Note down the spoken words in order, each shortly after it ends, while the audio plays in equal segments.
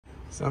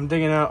So I'm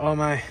digging out all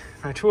my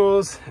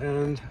tools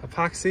and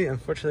epoxy.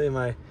 Unfortunately,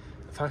 my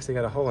epoxy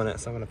got a hole in it,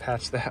 so I'm gonna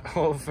patch that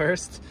hole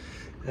first.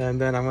 And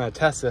then I'm gonna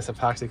test this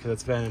epoxy because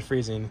it's been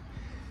freezing.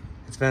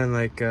 It's been in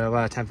like a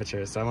lot of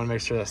temperatures, so I wanna make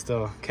sure that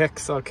still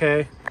kicks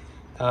okay.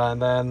 And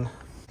then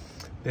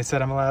they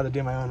said I'm allowed to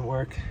do my own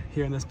work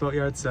here in this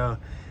boatyard, so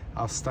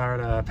I'll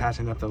start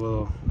patching up the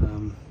little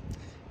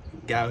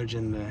gouge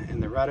in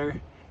the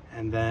rudder,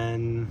 and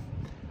then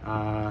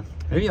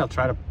maybe I'll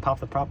try to pop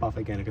the prop off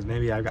again, because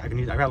maybe I got a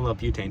little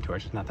butane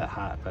torch. It's not that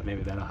hot, but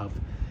maybe that'll help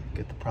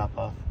get the prop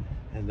off.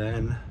 And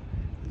then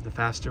the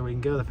faster we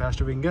can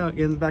go,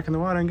 get back in the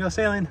water and go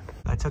sailing.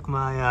 I took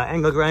my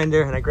angle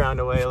grinder and I ground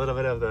away a little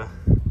bit of the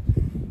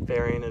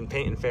fairing and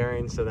paint and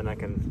fairing, so then I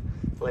can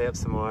lay up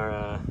some more.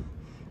 I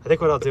think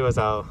what I'll do is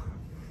I'll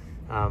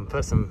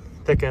put some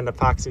thickened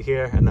epoxy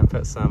here and then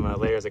put some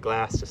layers of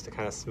glass just to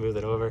kind of smooth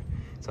it over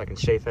so I can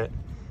shape it.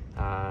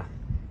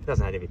 It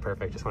doesn't have to be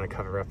perfect, just want to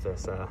cover up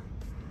this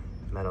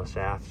metal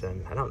shaft,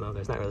 and I don't know,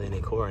 there's not really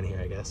any core in here,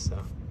 I guess, so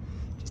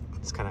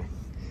just kind of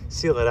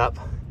seal it up,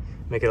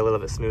 make it a little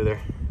bit smoother.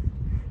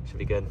 Should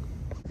be good.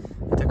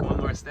 I took one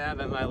more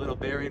stab at my little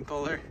bearing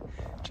puller,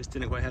 just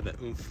didn't quite have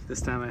that oomph. This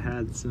time I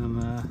had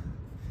some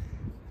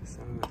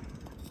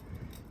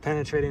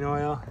penetrating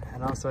oil,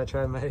 and also I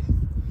tried my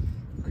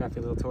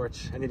crappy little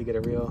torch. I need to get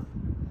a real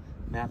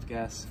map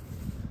gas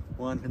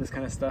one for this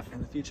kind of stuff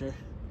in the future.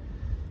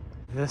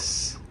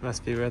 This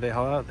must be where they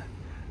haul out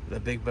the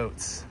big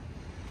boats.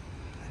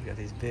 They've got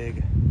these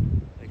big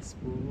like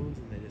spools,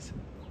 and they just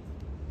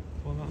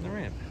pull them out on the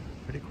ramp.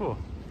 Pretty cool.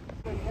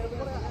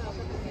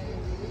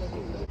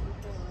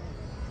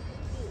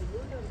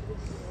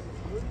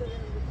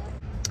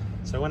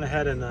 So I went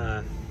ahead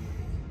and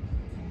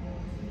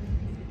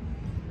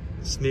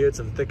smeared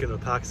some thickened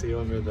epoxy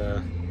over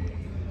the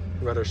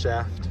rudder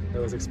shaft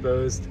that was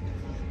exposed,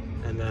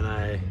 and then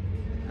I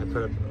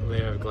put a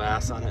layer of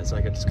glass on it so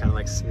I could just kind of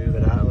like smooth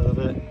it out a little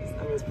bit.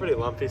 I mean, it's pretty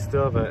lumpy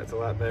still, but it's a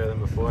lot better than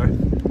before.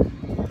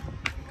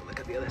 Look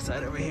at the other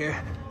side over here.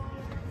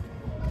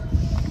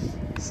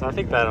 So I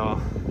think that'll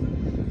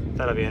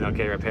be an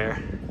okay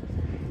repair.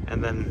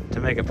 And then to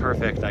make it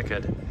perfect, I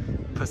could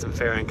put some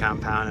fairing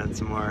compound and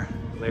some more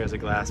layers of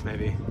glass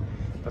maybe.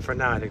 But for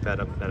now, I think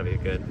that'll be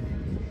good.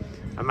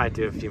 I might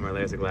do a few more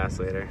layers of glass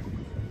later.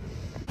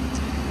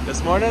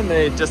 This morning,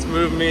 they just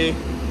moved me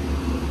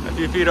a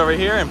few feet over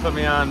here and put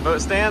me on boat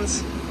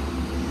stands.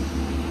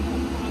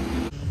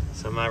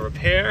 So my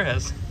repair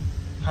has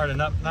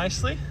hardened up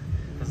nicely.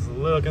 I was a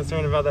little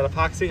concerned about that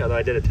epoxy, although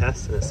I did a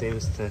test and it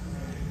seems to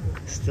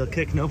still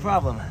kick no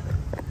problem.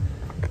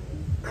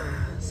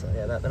 So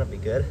yeah, that'll be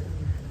good.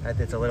 I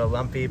think it's a little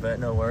lumpy, but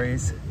no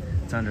worries.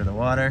 It's under the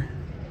water.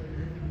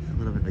 A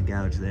little bit of a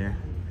gouge there.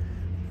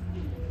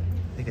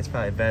 I think it's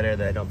probably better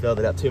that I don't build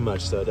it up too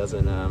much so it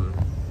doesn't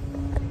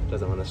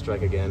want to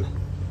strike again.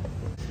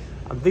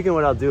 I'm thinking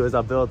what I'll do is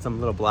I'll build some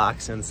little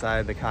blocks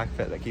inside the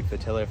cockpit that keep the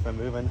tiller from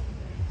moving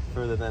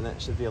further than it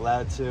should be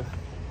allowed to.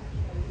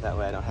 That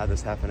way I don't have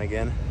this happen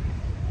again.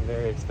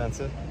 Very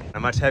expensive. A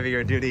much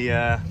heavier duty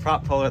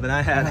prop puller than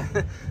I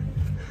had.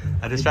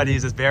 I just tried to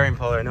use this bearing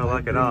puller, no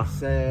luck at all.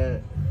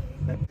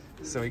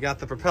 So we got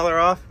the propeller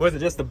off. Was it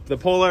just the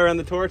puller and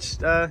the torch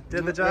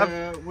did the job?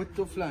 With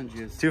 2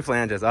 flanges. 2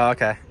 flanges, oh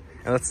okay.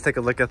 And let's take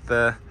a look at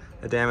the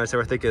damage. So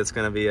we're thinking it's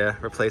gonna be a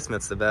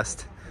replacement's the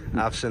best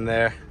option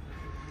there.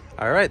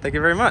 All right, thank you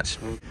very much.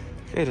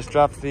 Okay, just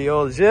dropped the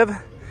old jib.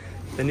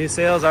 The new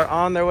sails are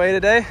on their way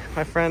today.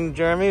 My friend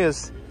Jeremy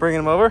is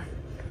bringing them over.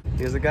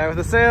 Here's the guy with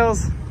the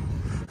sails.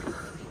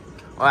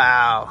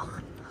 Wow.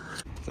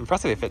 It's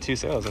impressive he fit 2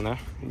 sails in there.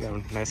 He got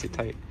them nicely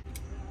tight.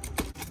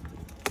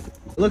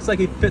 It looks like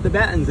he fit the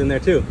battens in there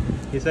too.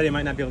 He said he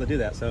might not be able to do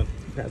that, so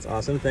that's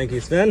awesome. Thank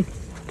you, Sven.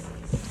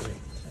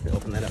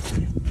 Open that up.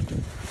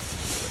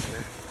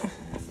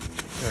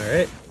 All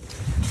right,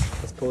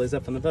 let's pull these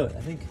up on the boat.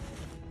 I think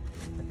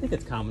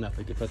it's calm enough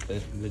we could put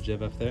the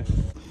jib up there.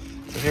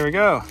 So here we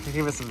go. They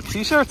gave us some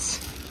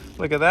t-shirts.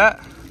 Look at that.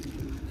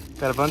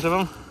 Got a bunch of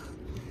them.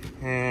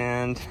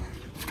 And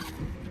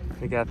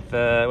we got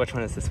which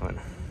one is this one?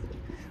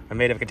 Our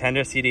Made of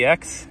Contender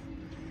CDX,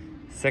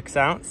 6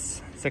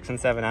 ounce, 6 and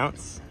 7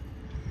 ounce.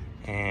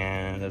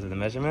 And those are the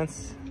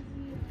measurements.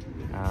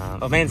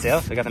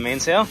 Mainsail, so we got the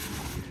mainsail.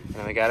 And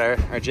then we got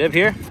our jib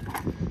here.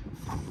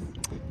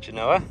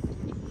 Genoa.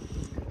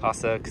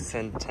 Also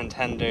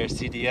Contender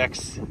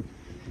CDX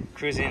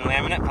cruising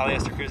laminate,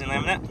 polyester cruising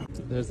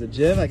laminate. There's the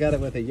jib. I got it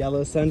with a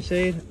yellow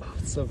sunshade. Oh,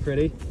 it's so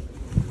pretty.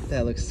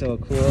 That looks so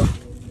cool.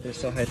 They're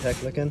so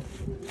high-tech looking.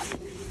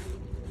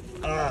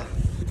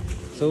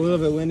 It's a little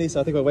bit windy,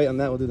 so I think we'll wait on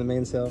that. We'll do the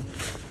mainsail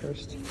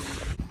first.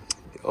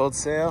 The old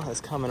sail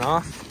is coming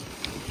off.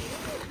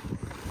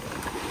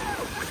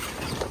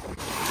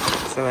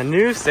 So the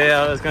new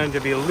sail is going to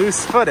be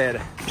loose-footed,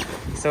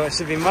 so it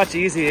should be much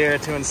easier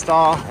to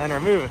install and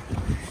remove,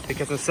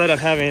 because instead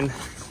of having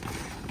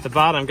the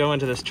bottom go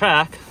into this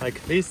track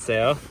like these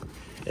sail,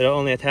 it'll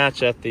only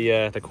attach at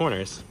the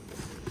corners.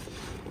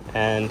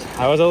 And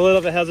I was a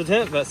little bit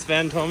hesitant, but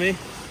Sven told me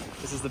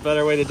this is the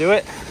better way to do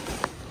it.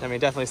 I mean,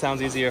 definitely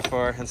sounds easier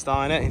for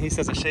installing it, and he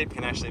says the shape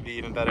can actually be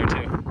even better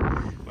too,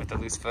 with the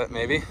loose foot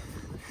maybe.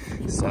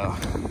 So,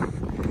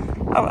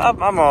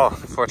 I'm all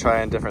for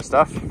trying different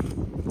stuff.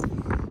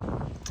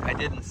 I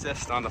did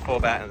insist on the full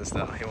battens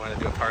though. He wanted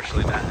to do it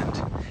partially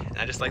battened, and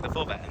I just like the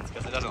full battens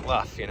because it doesn't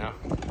luff, you know,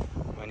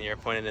 when you're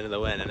pointed into the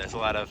wind. And there's a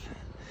lot of,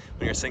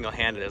 when you're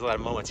single-handed, there's a lot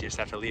of moments you just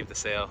have to leave the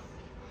sail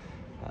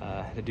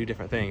to do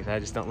different things. I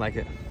just don't like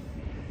it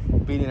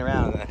beating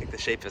around, and I think the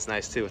shape is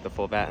nice too with the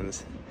full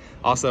battens.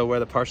 Also, where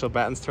the partial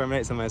battens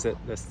terminate, sometimes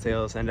the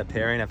sails end up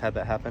pairing. I've had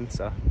that happen,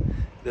 so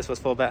this was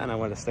full batten. I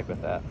wanted to stick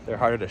with that. They're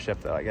harder to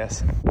ship though, I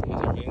guess.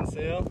 Here's our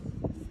mainsail.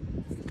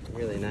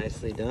 Really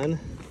nicely done.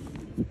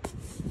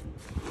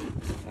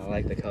 I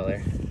like the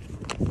color.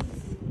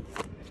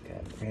 I've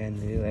got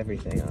brand new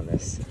everything on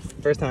this.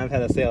 First time I've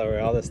had a sail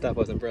where all this stuff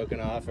wasn't broken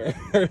off or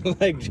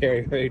like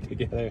jerry-rigged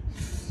together.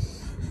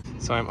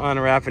 So I'm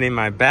unwrapping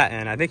my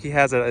batten. I think he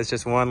has it's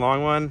just one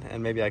long one,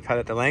 and maybe I cut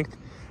it to length,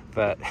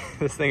 but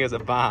this thing is a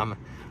bomb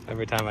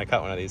every time I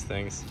cut one of these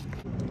things.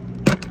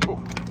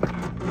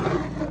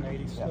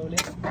 Really slowly.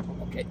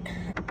 Okay.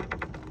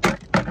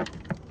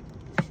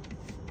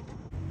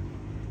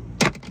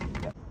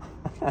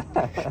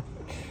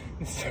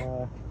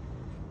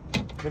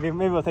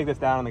 Maybe we'll take this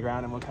down on the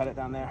ground and we'll cut it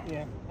down there.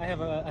 Yeah, I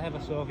have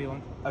a saw if you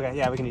want. Okay,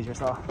 yeah, we can use your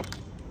saw.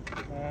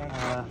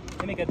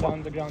 Let me get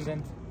down the ground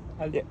then.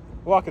 Yeah,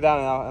 walk it down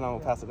and I'll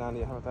pass it down to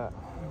you. How about that?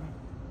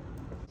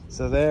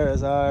 So there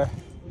is our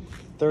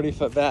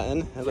 30-foot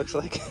batten, it looks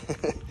like.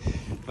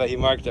 But he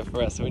marked it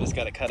for us, so we just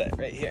got to cut it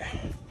right here.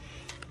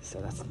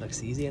 So that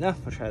looks easy enough.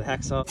 We'll try the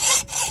hacksaw.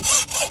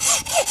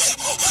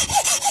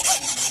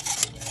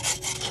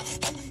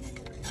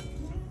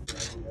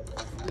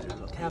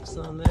 Little caps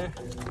on there.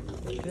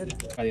 Good.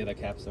 All the other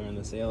caps are in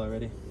the sail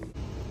already.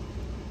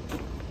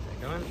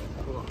 They're going?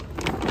 Cool.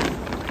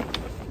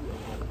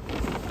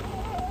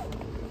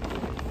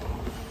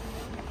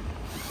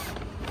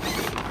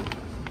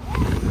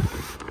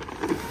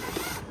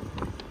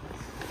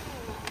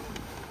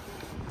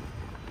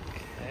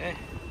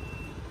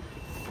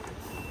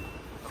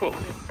 Cool.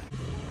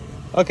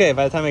 Okay,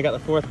 by the time I got the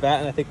fourth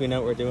batten, I think we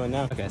know what we're doing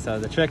now. Okay, so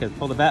the trick is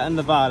pull the batten to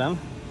the bottom.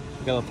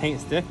 We got a little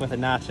paint stick with a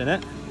notch in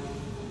it.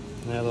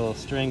 And that little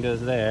string goes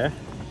there.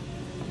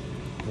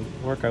 We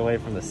work our way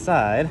from the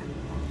side.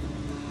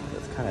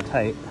 It's kind of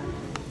tight.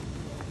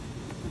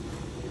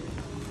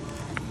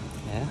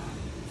 Yeah.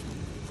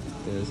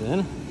 Goes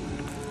in.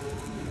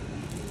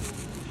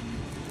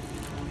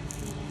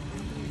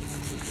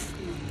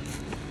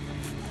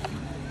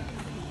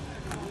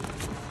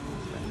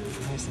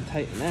 Nice and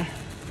tight in there.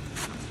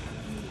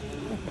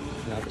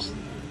 No, just,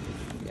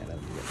 yeah, that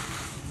was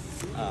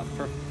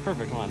good.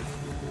 Perfect one.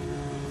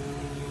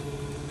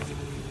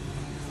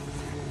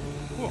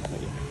 Cool.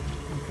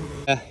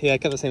 Yeah, I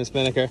kept the same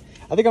spinnaker.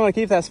 I think I'm gonna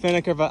keep that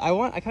spinnaker, but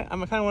I kind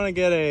of want to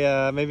get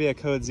a maybe a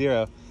code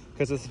 0,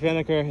 because the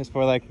spinnaker is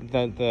for like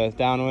the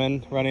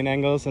downwind running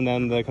angles, and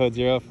then the code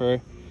 0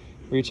 for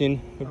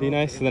reaching would be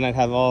nice. And then I'd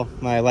have all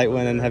my light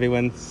wind and heavy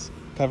winds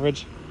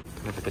coverage.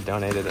 Maybe I could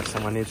donate it if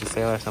someone needs a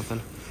sail or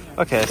something.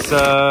 Okay,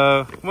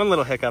 so one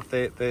little hiccup.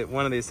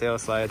 One of these sail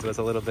slides was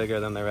a little bigger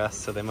than the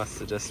rest, so they must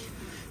have just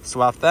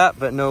swapped that,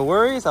 but no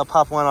worries. I'll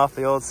pop one off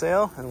the old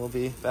sail and we'll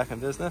be back in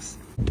business.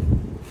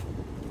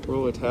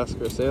 Roller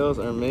Tasker sails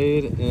are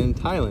made in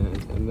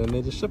Thailand, and then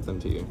they just ship them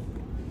to you.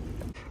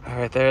 All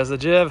right, there's the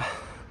jib.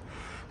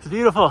 It's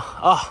beautiful.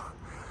 Oh,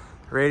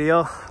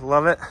 radial,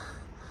 love it.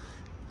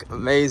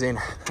 Amazing.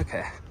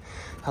 Okay,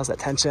 how's that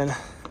tension?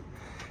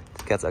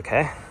 That's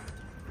okay.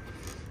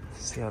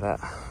 See how that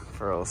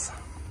furls.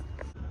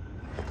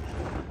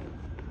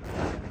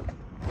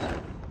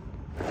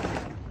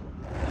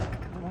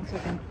 One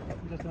second,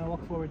 I'm just gonna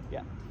walk forward.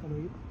 Yeah.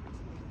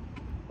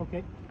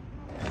 Okay.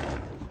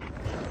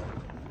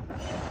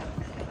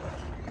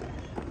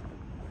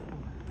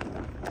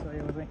 Sorry,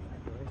 I was waiting.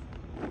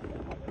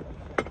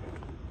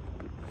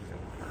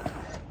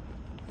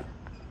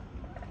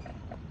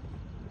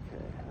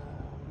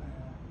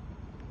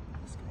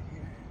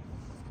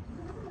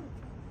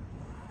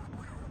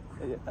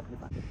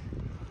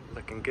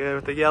 Looking good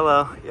with the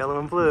yellow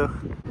and blue.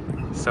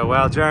 So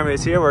while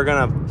Jeremy's here, we're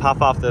gonna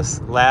pop off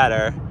this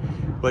ladder,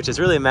 which is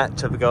really meant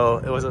to go,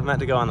 it was meant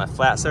to go on the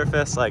flat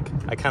surface. Like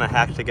I kind of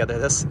hacked together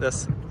this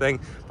thing.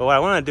 But what I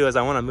wanna do is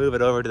I wanna move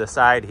it over to the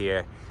side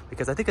here,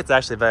 because I think it's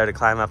actually better to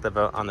climb up the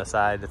boat on the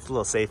side. It's a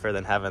little safer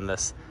than having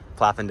this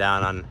plopping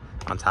down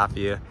on top of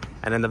you.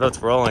 And then the boat's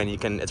rolling,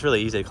 it's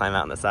really easy to climb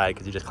out on the side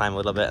because you just climb a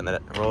little bit and then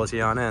it rolls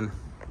you on in.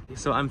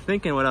 So I'm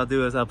thinking what I'll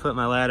do is I'll put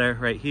my ladder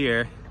right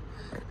here,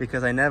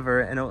 because I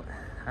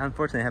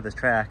unfortunately have this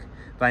track,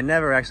 but I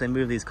never actually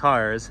move these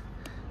cars.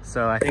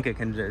 So I think it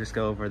can just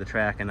go over the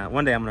track, and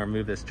one day I'm gonna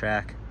remove this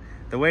track.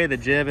 The way the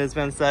jib has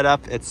been set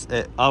up,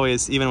 it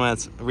always, even when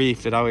it's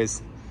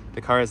reefed,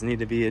 the cars need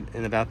to be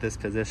in about this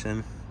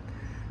position.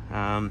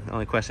 The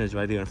only question is, do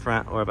I do in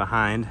front or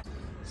behind?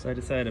 So I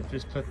decided to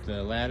just put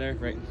the ladder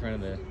right in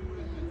front of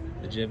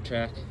the jib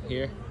track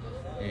here,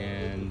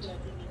 and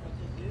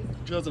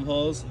drilled some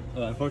holes.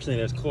 Unfortunately,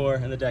 there's core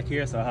in the deck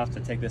here, so I'll have to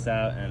take this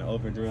out and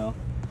over drill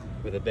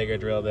with a bigger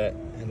drill bit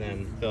and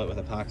then fill it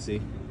with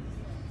epoxy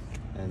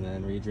and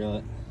then re-drill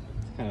it.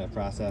 It's kind of a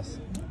process,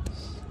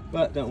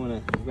 but don't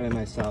want to, we've got a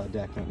nice solid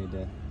deck, don't need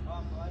to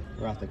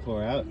rot the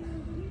core out.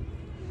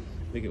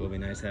 I think it will be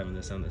nice having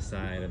this on the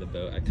side of the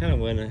boat. I kind of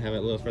want to have it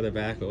a little further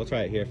back, but we'll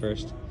try it here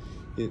first.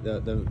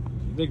 The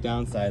big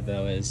downside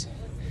though is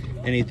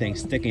anything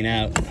sticking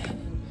out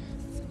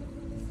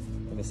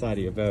of the side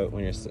of your boat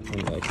when you're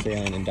like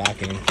sailing and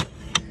docking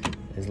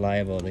is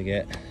liable to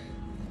get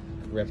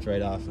ripped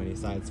right off when you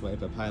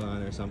sideswipe a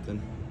pylon or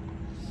something.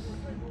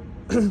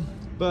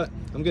 But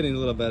I'm getting a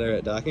little better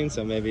at docking,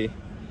 so maybe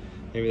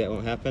that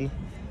won't happen.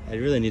 I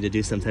really need to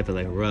do some type of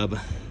like rub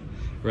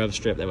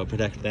strip that will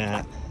protect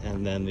that,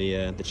 and then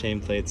the chain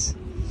plates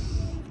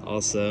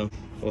also.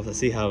 We'll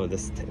see how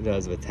this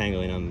does with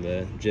tangling on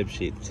the jib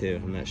sheet too.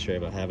 I'm not sure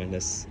about having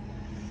this.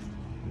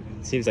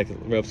 It seems like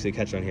ropes could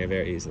catch on here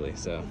very easily,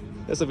 so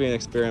this will be an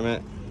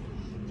experiment.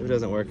 If it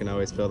doesn't work, I can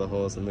always fill the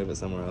holes and move it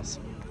somewhere else.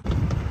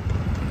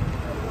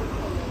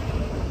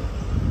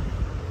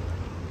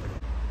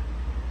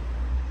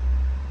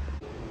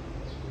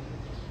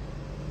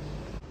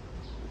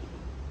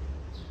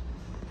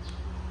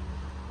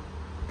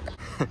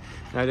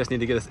 Now I just need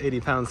to get this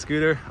 80-pound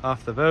scooter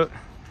off the boat.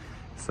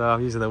 So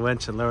I'm using the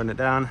winch and lowering it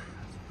down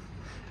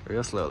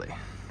real slowly.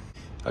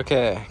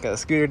 Okay, got the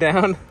scooter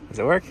down. Does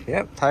it work?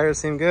 Yep, tires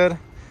seem good.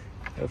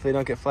 Hopefully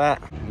don't get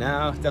flat.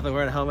 Now, definitely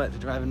wearing a helmet to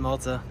drive in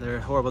Malta. They're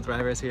horrible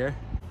drivers here.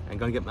 I'm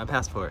gonna get my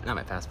passport, not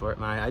my passport,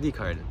 my ID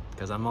card,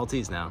 because I'm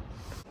Maltese now.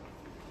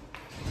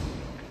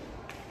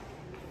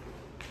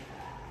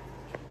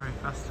 Very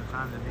festive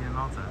time to be in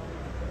Malta.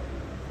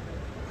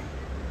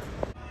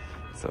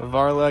 So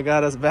Varla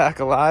got us back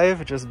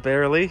alive, just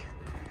barely.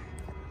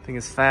 I think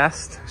it's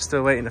fast. We're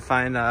still waiting to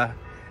find,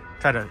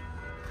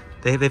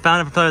 they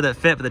found a propeller that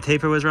fit, but the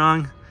taper was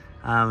wrong.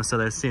 So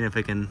they're seeing if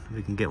we can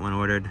get one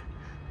ordered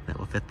that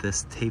will fit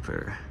this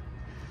taper.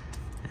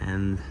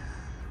 And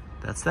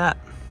that's that.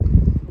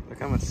 Look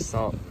how much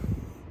salt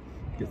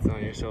gets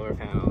on your solar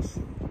panels.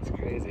 It's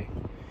crazy.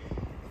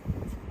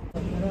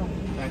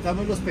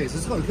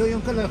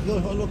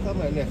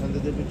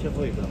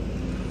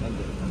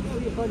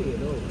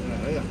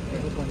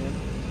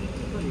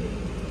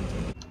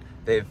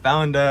 They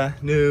found a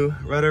new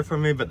rudder for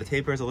me, but the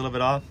taper is a little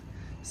bit off.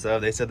 So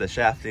they said the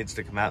shaft needs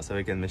to come out so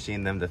we can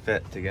machine them to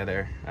fit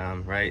together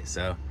right.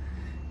 So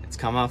it's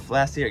come off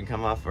last year, it can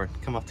come off, or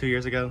come off 2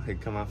 years ago, it can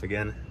come off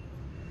again.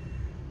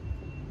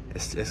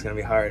 It's just gonna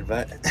be hard,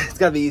 but it's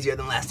gotta be easier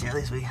than last year. At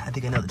least I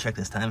think I know the trick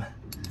this time.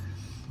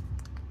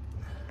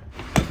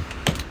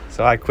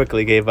 So I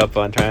quickly gave up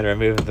on trying to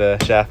remove the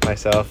shaft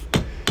myself.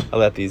 I'll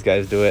let these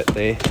guys do it.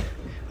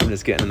 I'm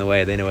just getting in the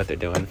way. They know what they're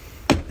doing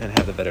and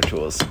have the better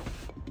tools.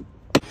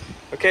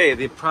 Okay,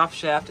 the prop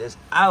shaft is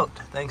out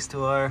thanks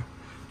to our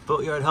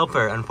boatyard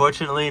helper.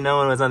 Unfortunately, no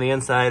one was on the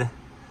inside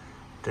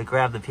to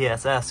grab the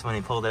PSS when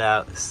he pulled it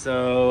out.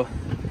 So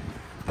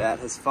that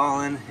has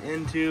fallen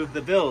into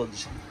the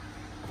bilge,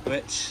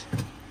 which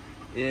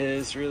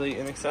is really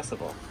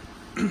inaccessible.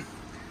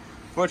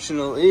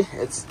 Fortunately,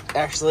 it's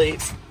actually,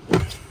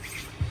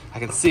 I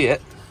can see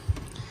it.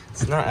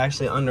 It's not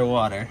actually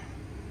underwater.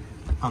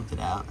 I pumped it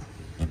out.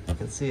 You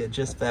can see it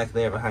just back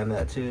there behind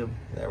that tube,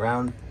 that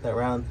round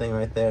thing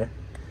right there.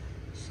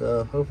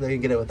 So hopefully I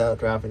can get it without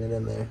dropping it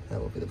in there. That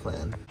will be the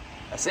plan.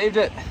 I saved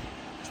it.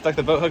 Stuck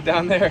the boat hook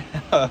down there.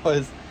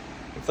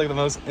 It's like the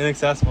most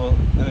inaccessible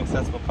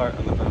part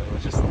of the boat. It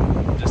was just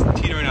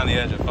teetering on the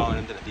edge of falling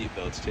into the deep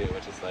bilge too,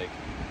 which is like,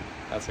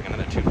 that's like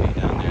another 2 feet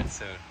down there.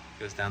 It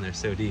goes down there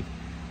so deep.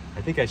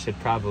 I think I should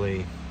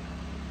probably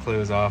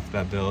close off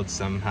that bilge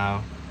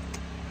somehow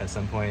at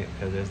some point,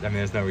 because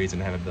there's no reason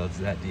to have a bilge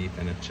that deep,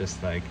 and it's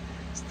just like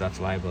stuff's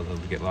liable to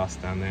get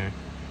lost down there.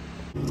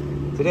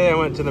 Today I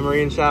went to the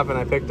marine shop and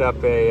I picked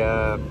up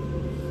a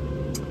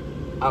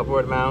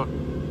outboard mount. I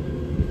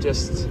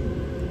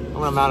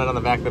want to mount it on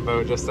the back of the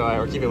boat just so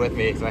or keep it with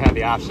me, because I have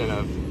the option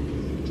of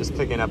just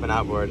picking up an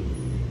outboard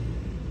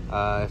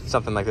if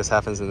something like this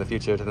happens in the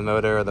future to the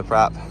motor or the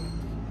prop.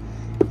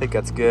 I think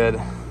that's good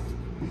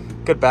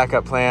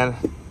backup plan.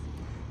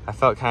 I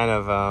felt kind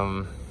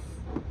of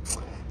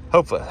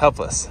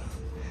helpless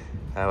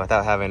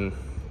without having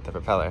the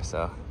propeller,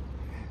 so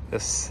I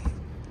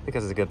think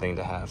this is a good thing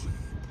to have.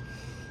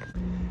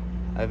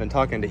 I've been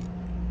talking to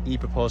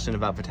E-Propulsion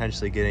about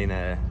potentially getting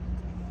a,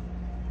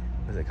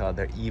 what's it called,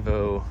 their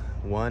Evo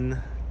 1. I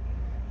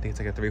think it's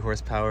like a 3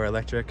 horsepower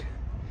electric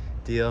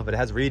deal, but it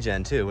has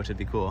regen too, which would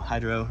be cool.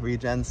 Hydro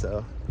regen,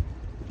 so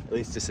at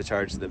least just to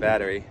charge the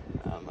battery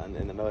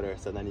in the motor,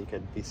 so then you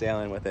could be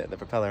sailing with it, the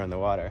propeller in the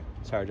water,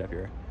 charge up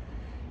your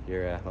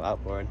little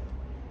outboard,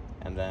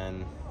 and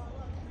then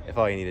if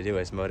all you need to do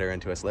is motor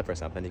into a slip or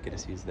something, you could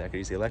just use that. Could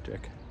use the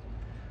electric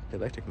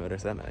motor,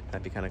 so that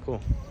might be kind of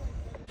cool.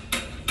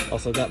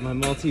 Also got my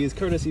Maltese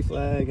courtesy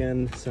flag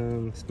and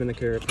some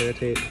spinnaker repair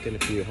tape. Getting a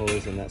few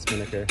holes in that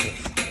spinnaker.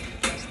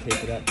 Let's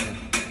tape it up.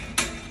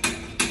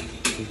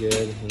 Pretty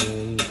good. And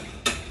then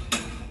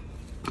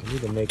I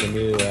need to make a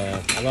new,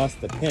 I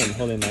lost the pin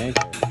holding my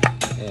anchor,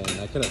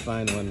 and I couldn't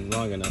find one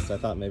long enough, so I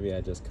thought maybe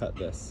I'd just cut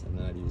this, and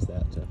then I'd use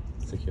that to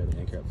secure the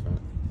anchor up front.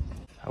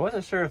 I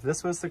wasn't sure if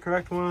this was the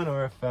correct one,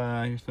 or if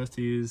you're supposed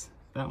to use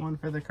that one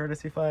for the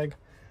courtesy flag.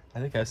 I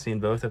think I've seen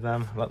both of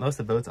them. Most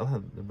of the boats, a lot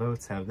of the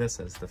boats have this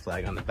as the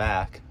flag on the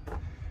back.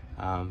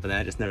 But then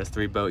I just noticed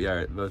 3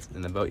 boats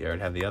in the boatyard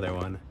have the other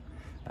one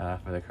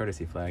for the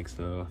courtesy flag.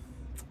 So,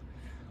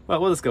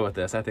 well, we'll just go with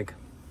this. I think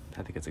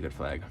it's a good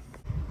flag.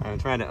 I'm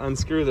trying to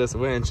unscrew this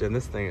winch, and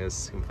this thing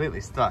is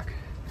completely stuck.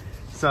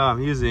 So I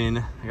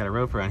got a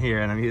rope around here,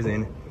 and I'm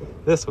using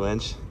this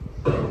winch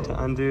to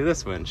undo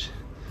this winch.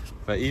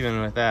 But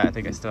even with that, I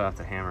think I still have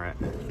to hammer it.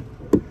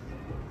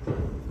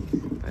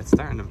 But it's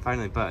starting to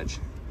finally budge.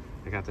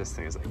 I got this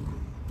thing as like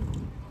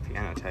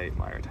piano tight,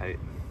 wire tight.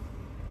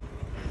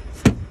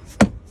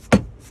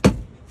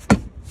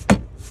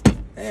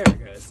 There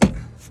it goes.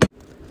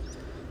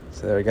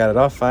 So there, we got it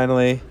off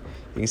finally.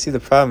 You can see the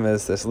problem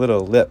is this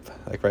little lip,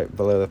 like right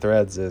below the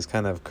threads, is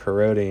kind of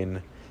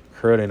corroding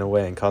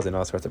away and causing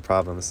all sorts of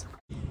problems.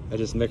 I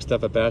just mixed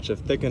up a batch of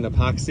thickened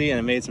epoxy, and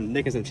I made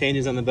some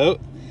changes on the boat.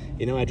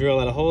 You know, I drill a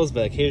lot of holes,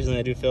 but occasionally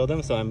I do fill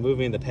them, so I'm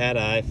moving the pad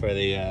eye for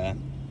the,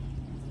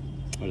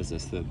 what is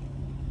this, the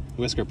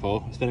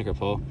spinnaker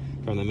pole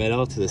from the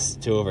middle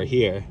to over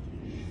here.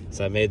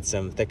 So I made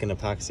some thickened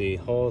epoxy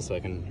holes so I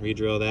can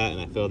re-drill that,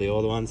 and I fill the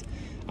old ones.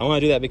 I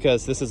want to do that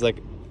because this is like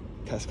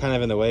kind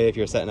of in the way if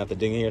you're setting up the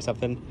dinghy or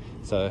something.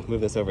 So if I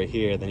move this over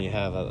here, then you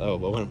have a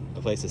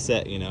place to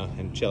sit, you know,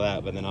 and chill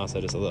out, but then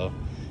also just a little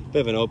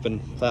bit of an open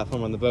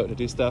platform on the boat to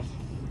do stuff.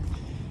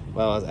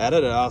 While I was at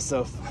it, I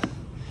also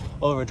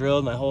over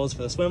drilled my holes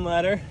for the swim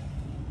ladder,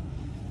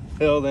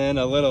 filled in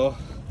a little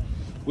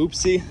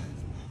whoopsie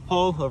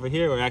hole over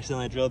here where I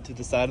accidentally drilled to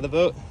the side of the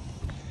boat.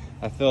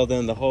 I filled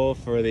in the hole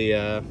for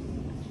the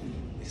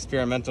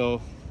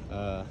experimental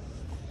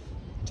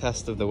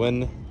test of the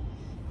wind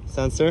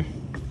sensor.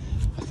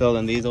 I filled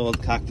in these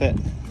old cockpit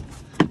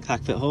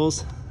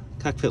holes,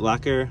 cockpit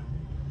locker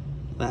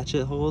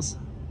latchet holes.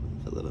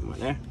 Put a little bit more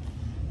there,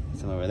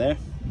 some over there,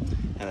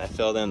 and I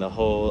filled in the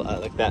hole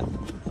like that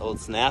old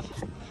snap.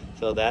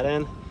 Filled that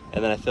in,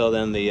 and then I filled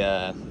in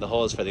the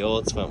holes for the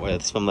old swim where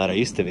the swim ladder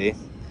used to be.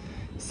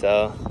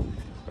 So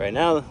right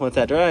now, once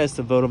that dries,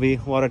 the boat will be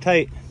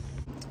watertight.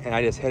 And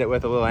I just hit it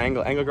with a little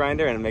angle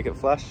grinder and make it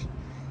flush.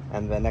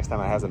 And then next time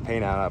I have some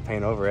paint out, I'll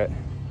paint over it.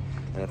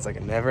 And it's like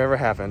it never ever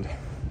happened.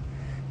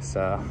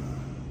 So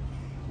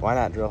why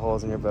not drill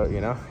holes in your boat,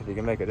 you know? If you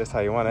can make it just how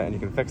you want it, and you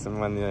can fix them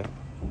when you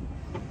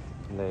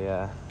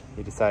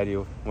decide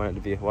you want it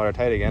to be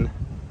watertight again.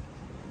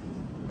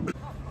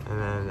 And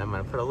then I'm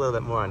gonna put a little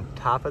bit more on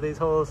top of these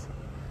holes,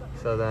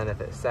 so then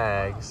if it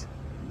sags,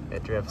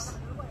 it drips.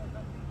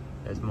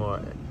 There's more,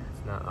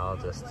 it's not all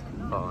just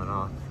falling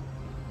off.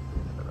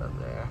 Put it up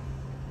there.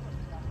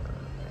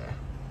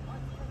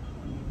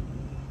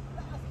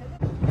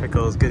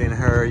 Pickle's getting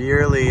her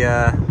yearly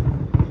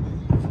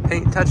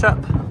paint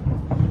touch-up.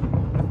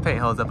 Paint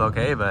holds up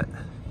okay, but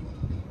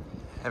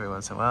every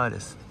once in a while I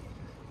just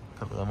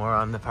put a little more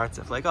on the parts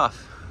that flake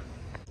off.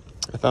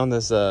 I found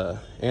this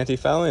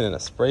anti-fouling in a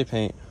spray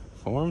paint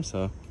form,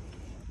 so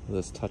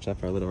we'll just touch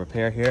up our little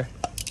repair here.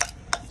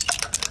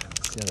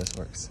 Let's see how this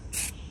works.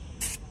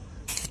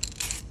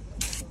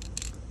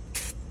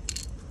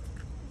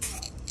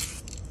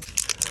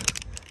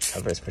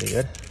 Cover's pretty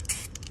good.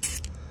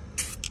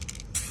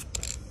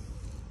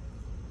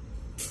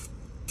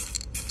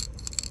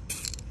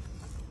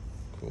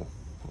 Cool,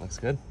 looks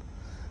good.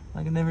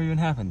 Like it never even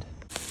happened.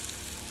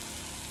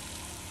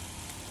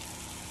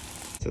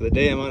 So the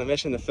day I'm on a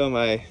mission to fill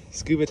my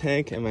scuba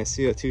tank and my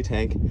CO2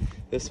 tank,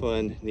 this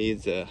one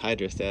needs a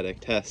hydrostatic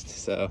test.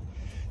 So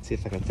see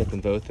if I can fit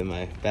them both in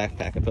my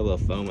backpack. I put a little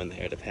foam in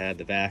there to pad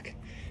the back.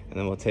 And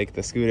then we'll take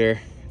the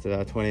scooter. It's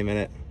about a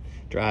 20-minute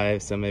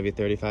drive, so maybe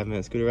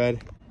 35-minute scooter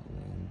ride.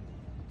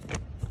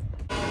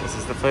 This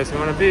is the place we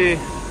want to be.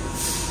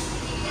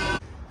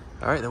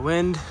 All right, the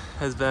wind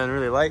has been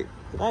really light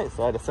tonight,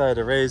 so I decided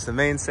to raise the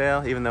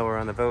mainsail, even though we're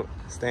on the boat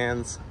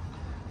stands.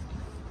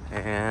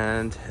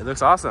 And it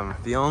looks awesome.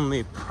 The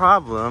only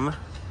problem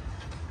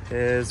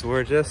is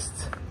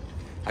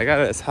I got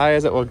it as high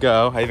as it will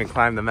go. I even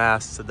climbed the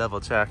mast to double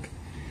check,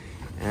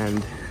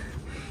 and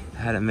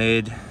I had it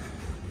made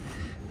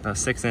about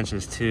 6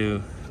 inches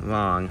too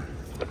long.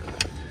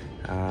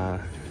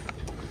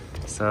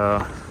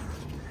 So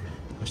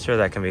I'm sure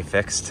that can be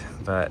fixed,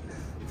 but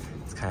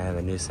it's kind of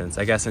a nuisance.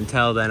 I guess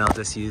until then I'll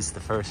just use the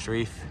first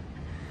reef,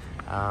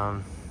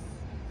 and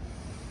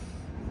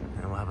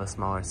we'll have a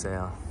smaller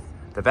sail.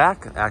 The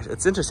back, actually,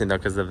 it's interesting though,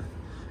 because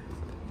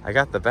I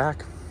got the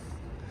back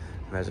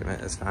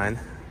measurement is fine.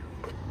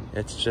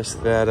 It's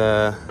just that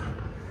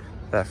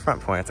that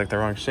front point, it's like the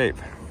wrong shape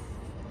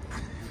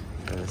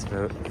for this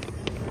boat.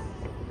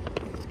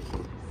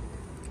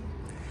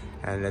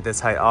 And at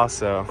this height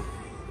also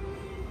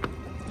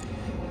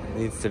it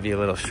needs to be a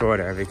little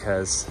shorter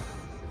because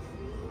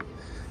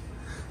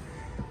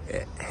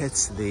it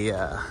hits the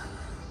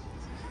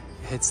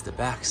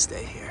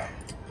backstay here.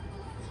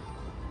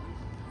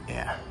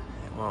 Yeah.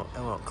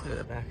 it won't clear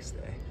the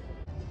backstay.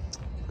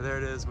 So there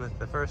it is with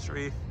the first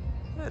reef.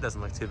 It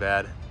doesn't look too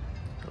bad.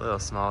 A little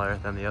smaller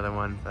than the other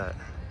one, but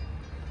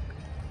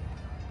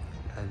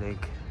I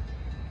think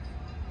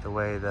the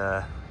way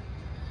the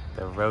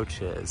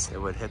roach is,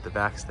 it would hit the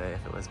backstay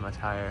if it was much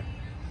higher.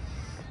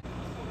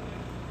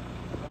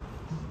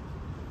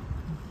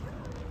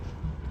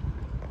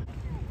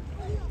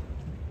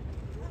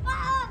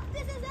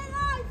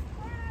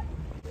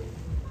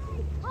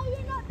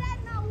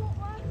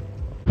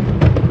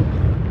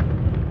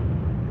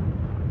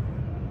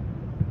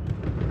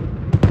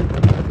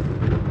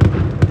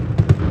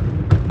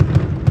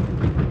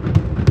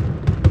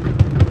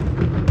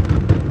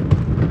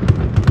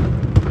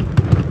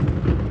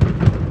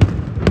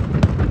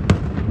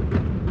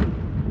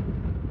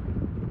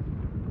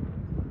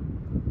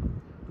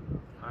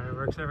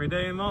 Fireworks every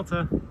day in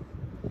Malta.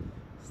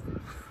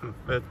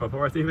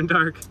 Before it's even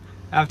dark.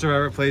 After I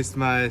replaced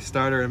my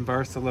starter in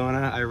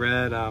Barcelona, I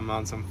read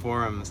on some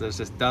forums there's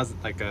just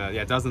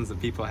dozens of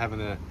people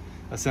having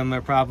a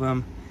similar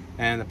problem,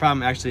 and the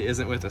problem actually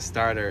isn't with the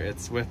starter,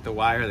 it's with the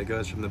wire that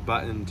goes from the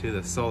button to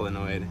the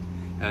solenoid.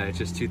 It's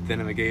just too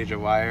thin of a gauge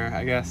of wire,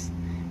 I guess,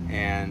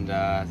 and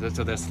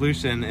so the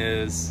solution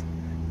is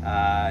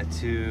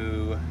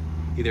to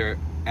either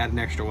add an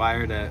extra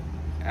wire to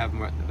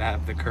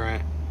have the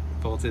current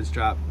voltage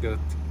drop go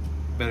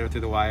better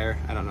through the wire.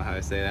 I don't know how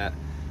to say that.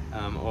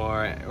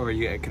 Or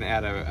you can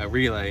add a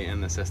relay in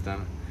the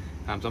system.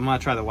 So I'm gonna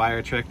try the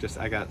wire trick.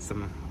 I got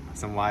some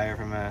wire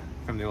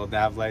from the old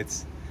nav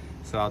lights,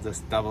 so I'll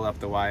just double up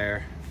the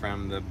wire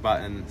from the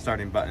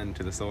starting button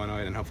to the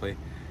solenoid, and hopefully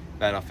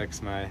that'll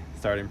fix my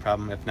starting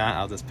problem. If not,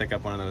 I'll just pick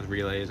up one of those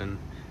relays and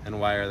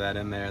wire that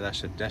in there. That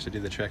should do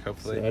the trick,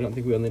 hopefully. So I don't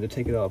think we'll need to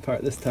take it all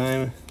apart this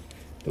time.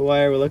 The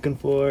wire we're looking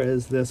for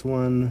is this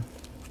one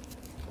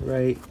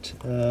right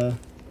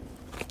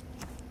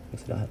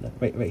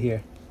right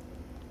here.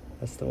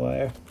 That's the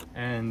wire.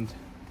 And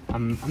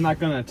I'm not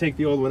gonna take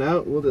the old one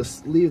out. We'll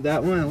just leave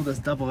that one. We'll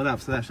just double it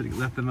up, so that should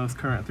let the most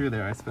current through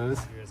there, I suppose.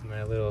 Here's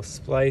my little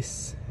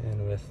splice,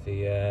 and with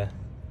the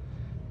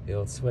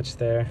old switch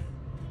there.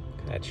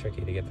 Kind of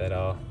tricky to get that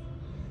all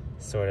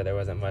sorted. There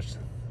wasn't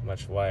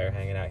much wire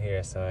hanging out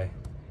here, so I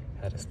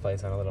had to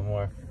splice on a little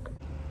more.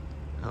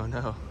 Oh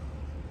no,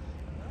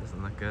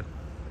 doesn't look good.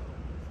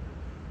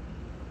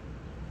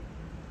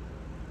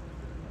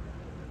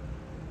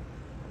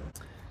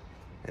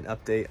 An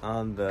update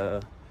on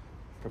the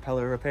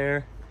propeller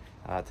repair.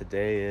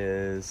 Today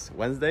is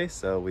Wednesday,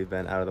 so we've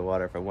been out of the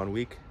water for 1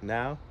 week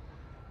now.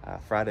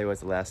 Friday was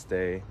the last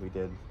day we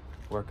did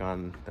work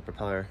on the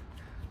propeller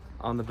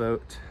on the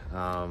boat.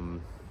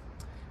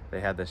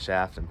 They had the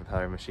shaft and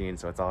propeller machine,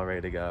 so it's all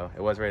ready to go.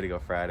 It was ready to go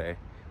Friday.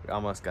 We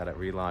almost got it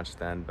relaunched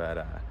then, but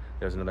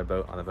there was another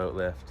boat on the boat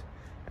lift,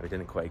 and we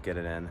didn't quite get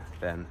it in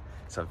then.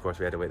 So of course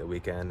we had to wait the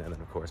weekend, and then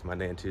of course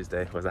Monday and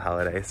Tuesday was a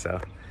holiday, so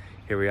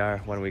here we are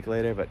 1 week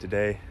later. But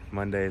today,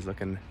 Wednesday is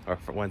looking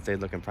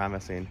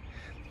promising.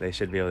 They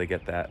should be able to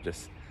get that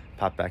just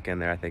pop back in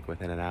there, I think,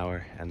 within an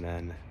hour, and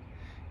then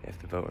if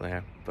the boat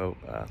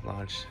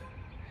launch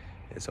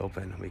is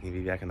open, we can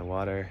be back in the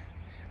water.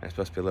 And it's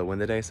supposed to be a little wind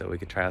today, so we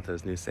could try out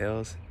those new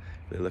sails.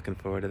 Really looking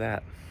forward to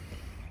that.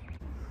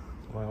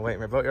 While I'm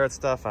waiting for boatyard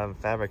stuff, I've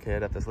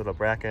fabricated up this little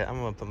bracket. I'm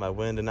gonna put my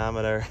wind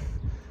anemometer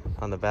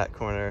on the back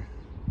corner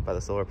by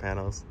the solar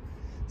panels,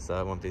 so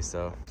it won't be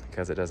so,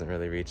 because it doesn't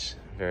really reach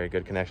very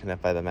good connection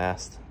up by the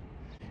mast.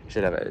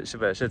 It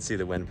should see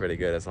the wind pretty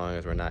good, as long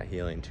as we're not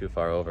heeling too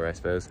far over, I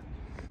suppose.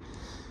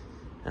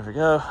 There we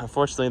go.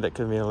 Unfortunately, that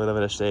could mean a little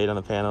bit of shade on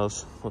the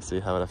panels. We'll see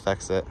how it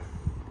affects it.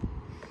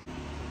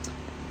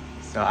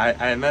 So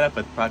I met up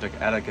with Project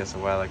Atticus a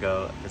while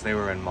ago, because they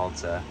were in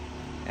Malta,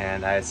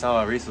 and I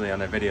saw recently on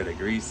their video to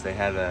Greece they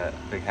had a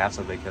big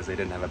hassle because they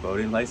didn't have a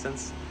boating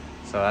license.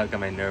 So that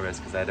got me nervous,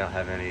 because I don't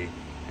have any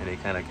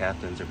kind of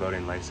captain's or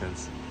boating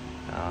license.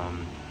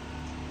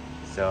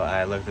 So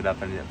I looked it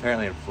up, and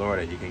apparently in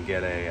Florida you can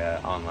get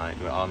an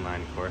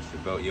online course through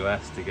Boat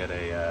US to get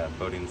a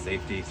boating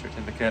safety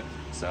certificate.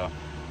 So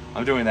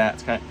I'm doing that.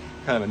 It's kind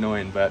of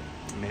annoying, but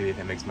maybe if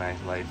it makes my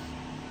life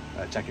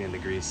checking into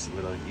Greece a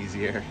little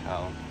easier,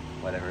 I'll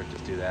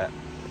just do that.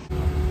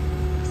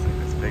 Looks like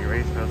this big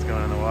race boat's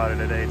going in the water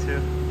today too.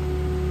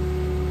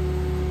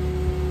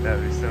 That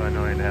would be so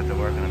annoying to have to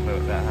work on a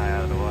boat that high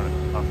out of the water,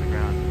 off the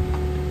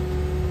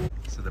ground.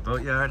 So the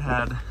boatyard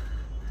had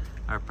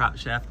our prop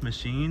shaft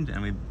machined,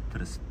 and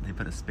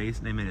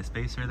they made a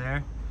spacer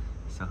there,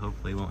 so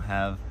hopefully we won't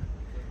have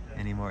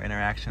any more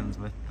interactions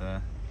with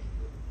the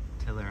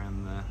tiller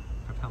and the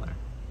propeller.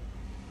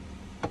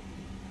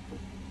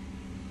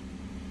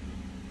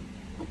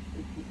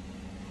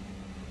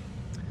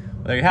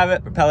 Well, there you have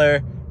it.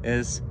 Propeller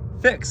is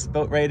fixed.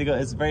 Boat ready to go.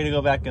 It's ready to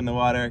go back in the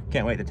water.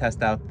 Can't wait to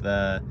test out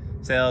the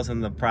sails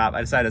and the prop.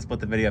 I decided to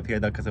split the video up here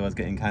though, because it was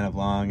getting kind of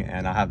long,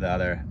 and I'll have the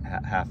other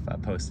half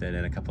posted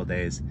in a couple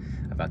days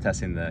about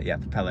testing the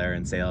propeller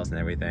and sails and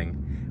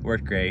everything.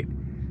 Worked great.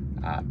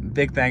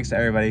 Big thanks to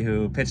everybody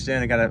who pitched in.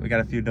 We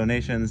got a few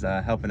donations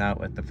helping out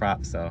with the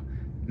prop, so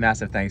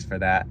massive thanks for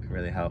that. It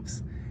really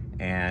helps.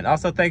 And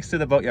also thanks to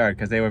the boatyard,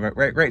 because they were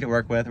great to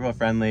work with, real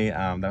friendly.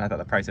 I thought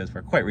the prices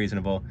were quite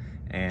reasonable,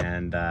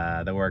 and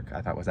the work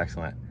I thought was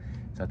excellent.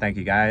 So thank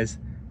you guys.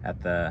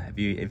 If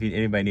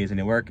anybody needs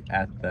any work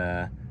at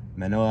the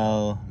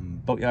Mangled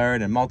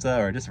boatyard in Malta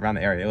or just around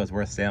the area, it was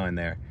worth sailing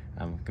there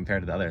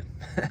compared to the other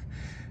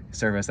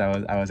service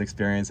I was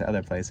experiencing at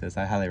other places.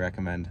 I highly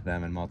recommend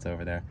them in Malta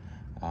over there.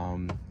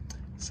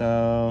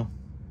 So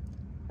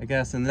I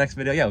guess in the next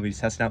video, yeah, we'll be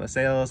testing out the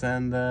sails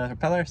and the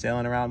propeller,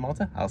 sailing around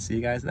Malta. I'll see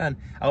you guys then.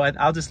 Oh,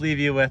 I'll just leave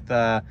you with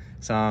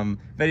some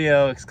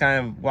video. It's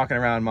kind of walking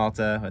around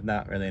Malta with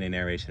not really any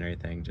narration or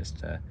anything, just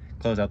to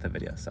close out the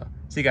video. So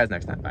see you guys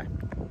next time. Bye.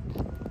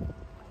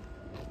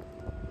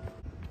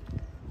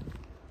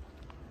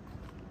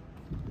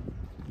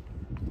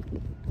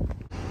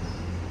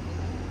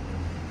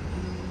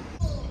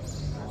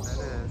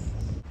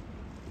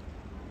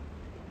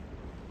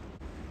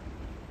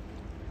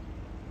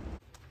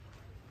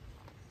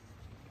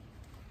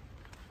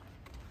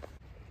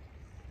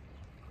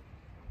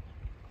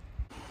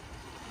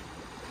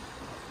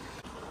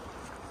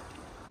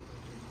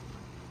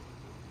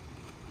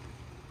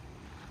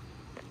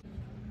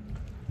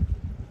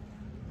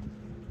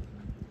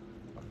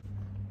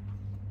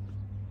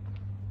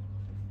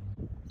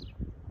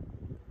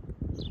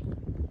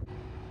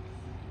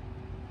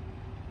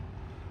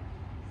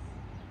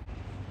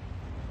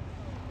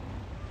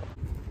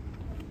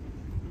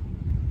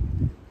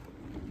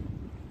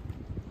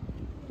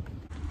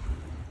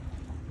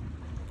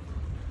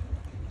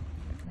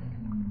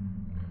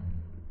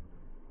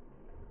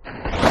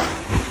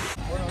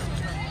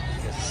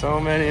 So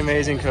many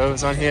amazing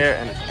coves on here,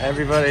 and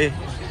everybody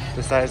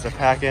decides to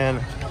pack in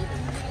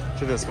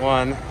to this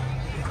one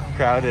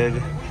crowded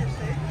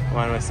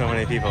one with so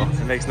many people.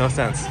 It makes no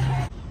sense.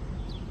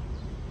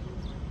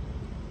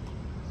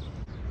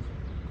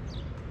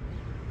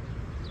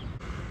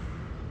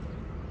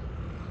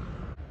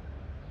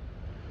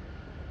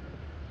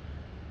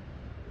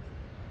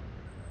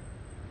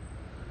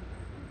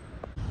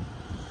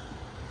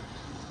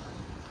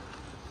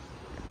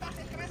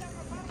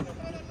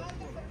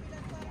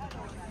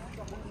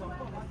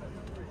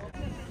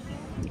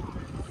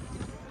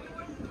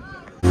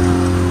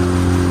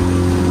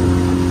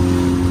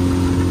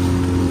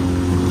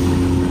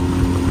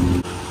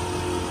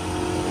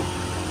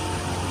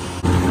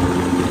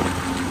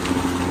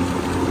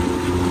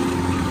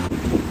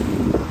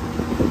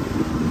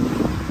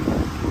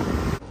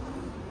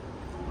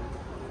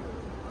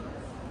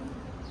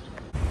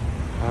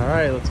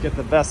 Alright, let's get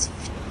the best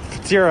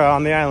fatira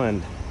on the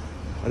island.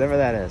 Whatever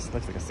that is.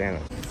 Looks like a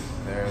sandwich.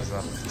 There's a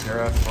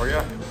fatira for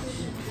you.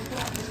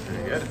 It's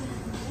pretty good.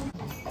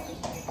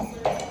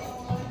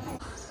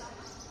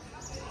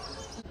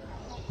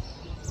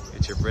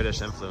 Get your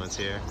British influence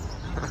here.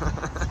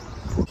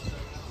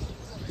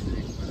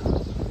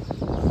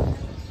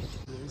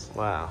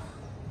 Wow.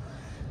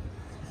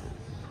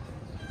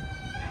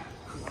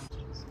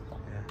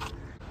 Yeah.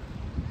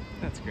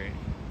 That's great.